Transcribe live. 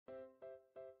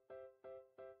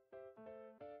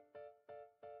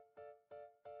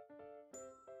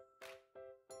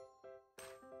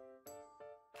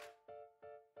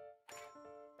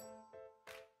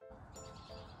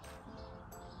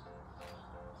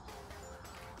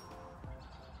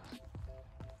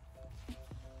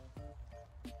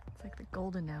It's like the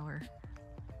golden hour.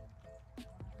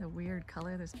 The weird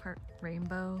color, there's part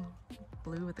rainbow,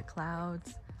 blue with the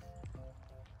clouds.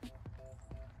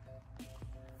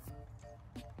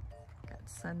 Got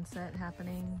sunset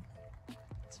happening.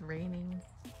 It's raining.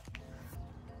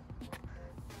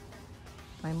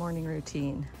 My morning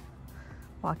routine,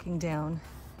 walking down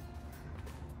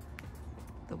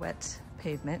the wet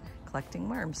pavement, collecting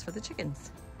worms for the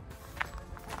chickens.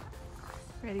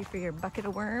 Ready for your bucket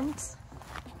of worms?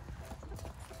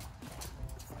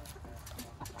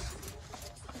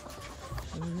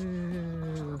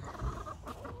 Ooh.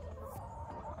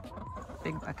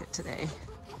 Big bucket today.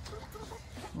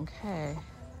 Okay,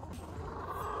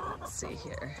 let's see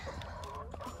here.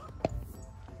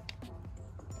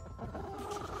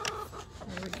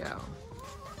 There we go.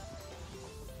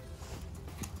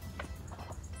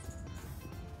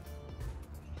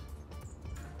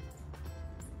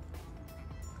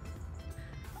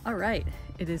 All right,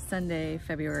 it is Sunday,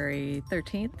 February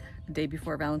 13th, the day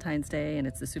before Valentine's Day, and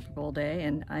it's the Super Bowl day,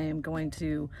 and I am going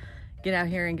to get out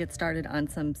here and get started on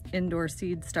some indoor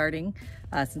seed starting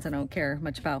since I don't care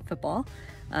much about football.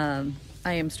 I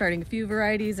am starting a few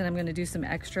varieties, and I'm going to do some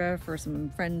extra for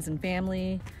some friends and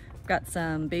family. I've got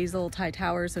some basil Thai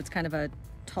towers, so it's kind of a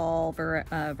tall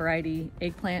variety,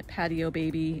 eggplant patio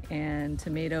baby, and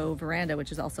tomato veranda,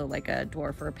 which is also like a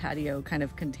dwarf or a patio kind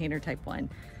of container type one.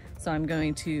 So I'm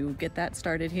going to get that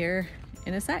started here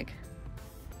in a sec.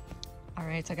 All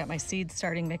right, so I got my seed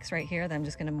starting mix right here that I'm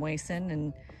just gonna moisten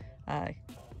and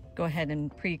go ahead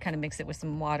and kind of mix it with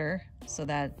some water so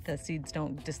that the seeds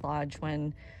don't dislodge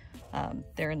when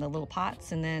they're in the little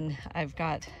pots. And then I've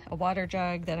got a water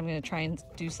jug that I'm gonna try and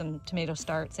do some tomato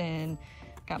starts in.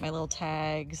 Got my little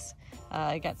tags.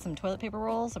 I got some toilet paper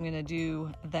rolls. I'm gonna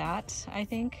do that, I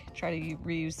think. Try to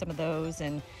reuse some of those.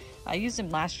 And I used them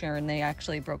last year and they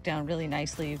actually broke down really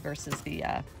nicely versus the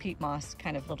peat moss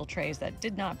kind of little trays that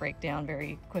did not break down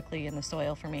very quickly in the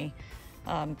soil for me.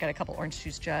 Got a couple orange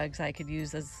juice jugs I could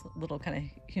use as little kind of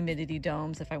humidity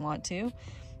domes if I want to.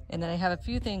 And then I have a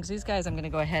few things. These guys I'm gonna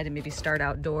go ahead and maybe start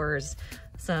outdoors.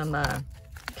 Some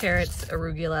carrots,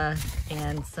 arugula,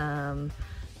 and some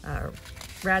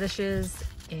radishes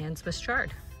and Swiss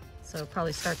chard. So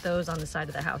probably start those on the side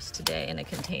of the house today in a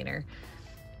container.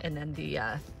 And then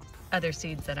the other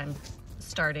seeds that I'm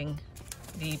starting,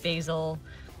 the basil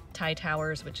Thai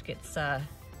towers, which gets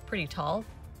pretty tall,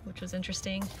 which was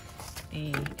interesting.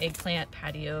 The eggplant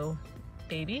patio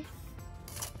baby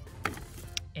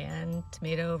and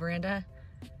tomato veranda.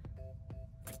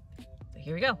 So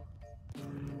here we go.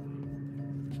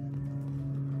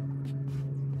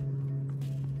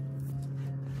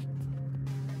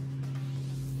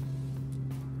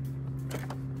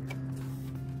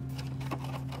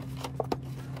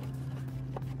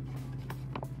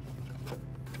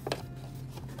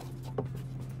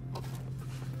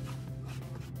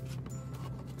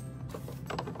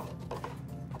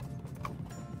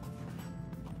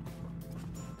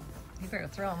 You better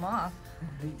throw them off.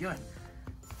 How you doing?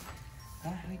 Huh?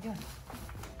 How you doing?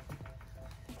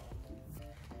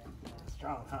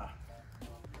 Strong, huh?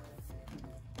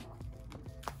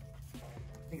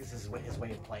 I think this is his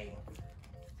way of playing.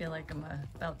 I feel like I'm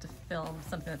about to film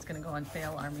something that's gonna go on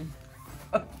Fail Army.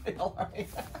 Fail Army.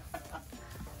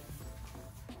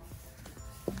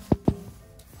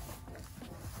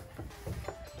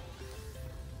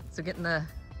 So getting the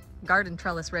garden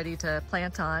trellis ready to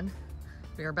plant on.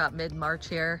 We're about mid-March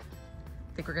here.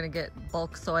 I think we're gonna get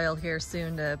bulk soil here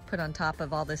soon to put on top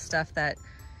of all this stuff that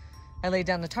I laid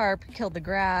down the tarp, killed the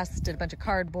grass, did a bunch of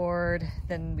cardboard,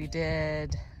 then we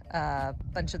did a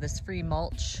bunch of this free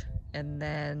mulch, and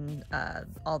then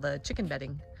all the chicken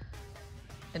bedding.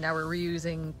 And now we're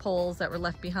reusing poles that were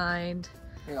left behind.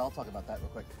 Here, I'll talk about that real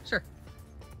quick. Sure.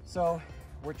 So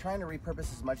we're trying to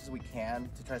repurpose as much as we can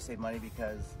to try to save money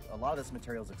because a lot of this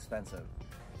material is expensive.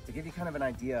 To give you kind of an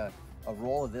idea, a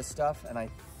roll of this stuff, and I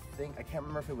can't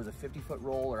remember if it was a 50-foot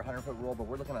roll or a 100-foot roll, but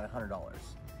we're looking at $100.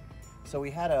 So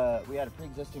we had a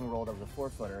pre-existing roll that was a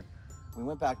 4-footer. We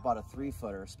went back, bought a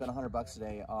 3-footer, spent $100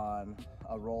 today on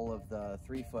a roll of the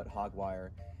 3-foot hog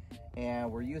wire,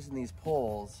 and we're using these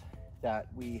poles that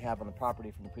we have on the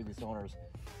property from the previous owners,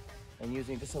 and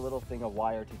using just a little thing of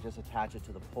wire to just attach it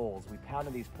to the poles. We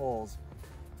pounded these poles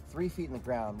 3 feet in the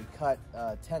ground. We cut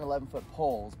 10, 11-foot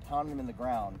poles, pounded them in the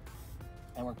ground,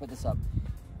 and we're putting this up.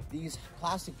 These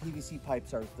plastic PVC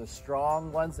pipes are the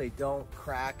strong ones. They don't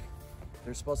crack.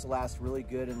 They're supposed to last really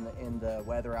good in the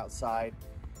weather outside.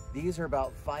 These are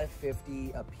about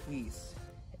 $5.50 a piece.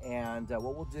 And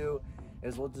what we'll do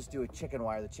is we'll just do a chicken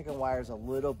wire. The chicken wire is a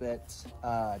little bit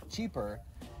cheaper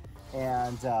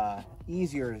and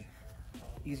easier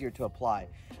to apply.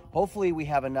 hopefully we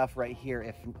have enough right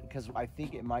here, because I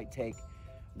think it might take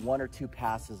 1 or 2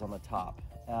 passes on the top.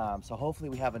 So hopefully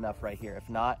we have enough right here. If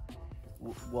not,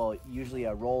 well, usually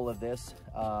a roll of this,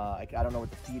 I don't know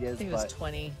what the feet is, I think it but was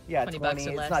 20. Yeah, 20 20. bucks or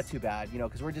It's less. not too bad, you know,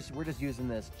 because we're just using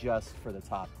this just for the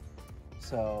top.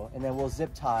 So, and then we'll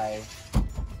zip tie.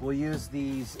 We'll use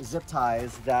these zip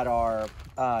ties that are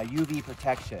UV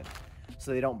protection,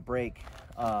 so they don't break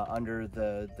under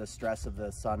the stress of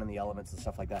the sun and the elements and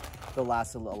stuff like that. They'll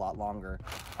last a lot longer.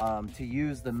 To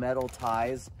use the metal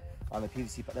ties on the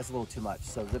PVC, that's a little too much.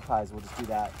 So zip ties, we'll just do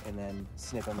that and then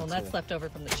snip them. Well, that's left over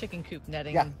from the chicken coop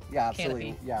netting. Yeah, absolutely.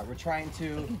 Canopy. Yeah, we're trying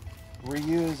to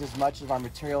reuse as much of our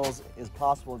materials as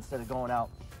possible instead of going out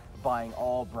buying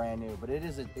all brand new. But it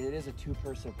is a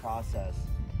 2-person process.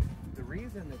 The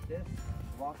reason that this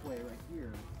walkway right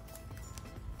here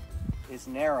is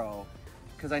narrow,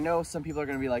 because I know some people are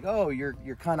going to be like, "Oh, you're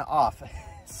kind of off."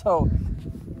 So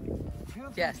 2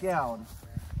 feet down.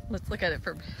 Let's look at it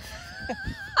for.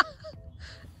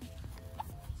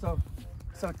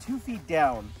 So 2 feet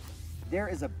down, there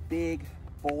is a big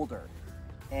boulder,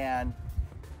 and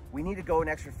we need to go an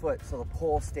extra foot so the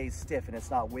pole stays stiff and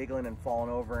it's not wiggling and falling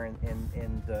over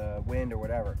in the wind or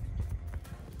whatever.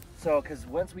 So, because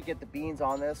once we get the beans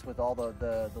on this with all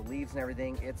the leaves and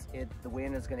everything, the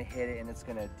wind is going to hit it and it's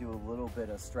going to do a little bit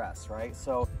of stress, right?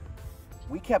 So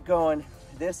we kept going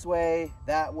this way,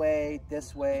 that way,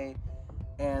 this way,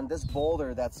 and this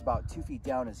boulder that's about 2 feet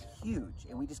down is huge,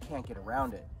 and we just can't get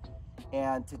around it.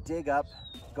 And to dig up,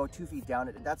 go 2 feet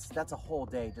down, that's a whole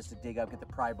day just to dig up, get the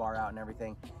pry bar out and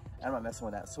everything. I'm not messing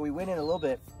with that. So we went in a little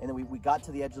bit, and then we got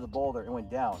to the edge of the boulder and went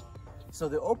down. So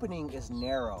the opening is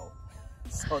narrow.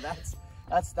 So that's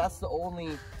the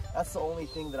only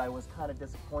thing that I was kind of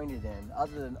disappointed in.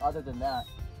 Other than that,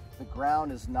 the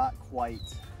ground is not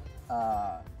quite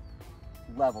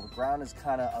level. The ground is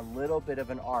kind of a little bit of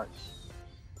an arch.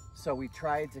 So we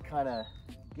tried to kind of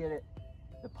get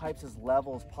the pipes as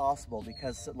level as possible,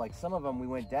 because like some of them we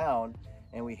went down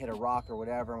and we hit a rock or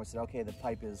whatever, and we said, okay, the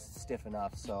pipe is stiff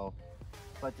enough. So,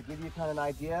 but to give you kind of an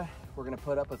idea, we're going to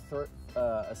put up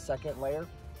a second layer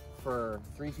for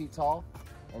 3 feet tall,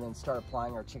 and then start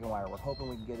applying our chicken wire. We're hoping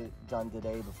we can get it done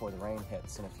today before the rain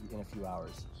hits in a few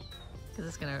hours. Because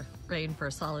it's going to rain for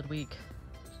a solid week.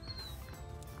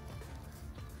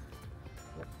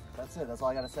 Yep, that's it. That's all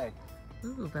I got to say.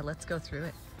 Ooh, but let's go through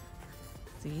it.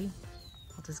 See?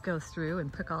 I'll just go through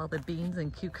and pick all the beans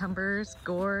and cucumbers,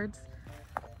 gourds,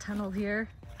 tunnel here.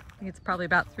 I think it's probably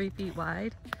about 3 feet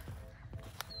wide.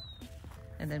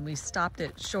 And then we stopped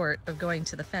it short of going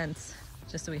to the fence,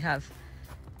 just so we have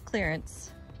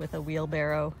clearance with a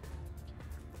wheelbarrow.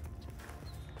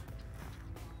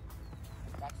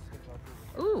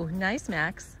 Ooh, nice,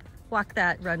 Max. Walk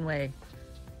that runway.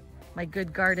 My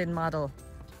good garden model.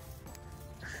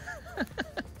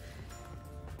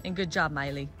 And good job,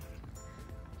 Miley.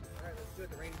 All right, let's do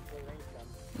it. The rain before the rain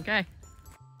comes. Okay.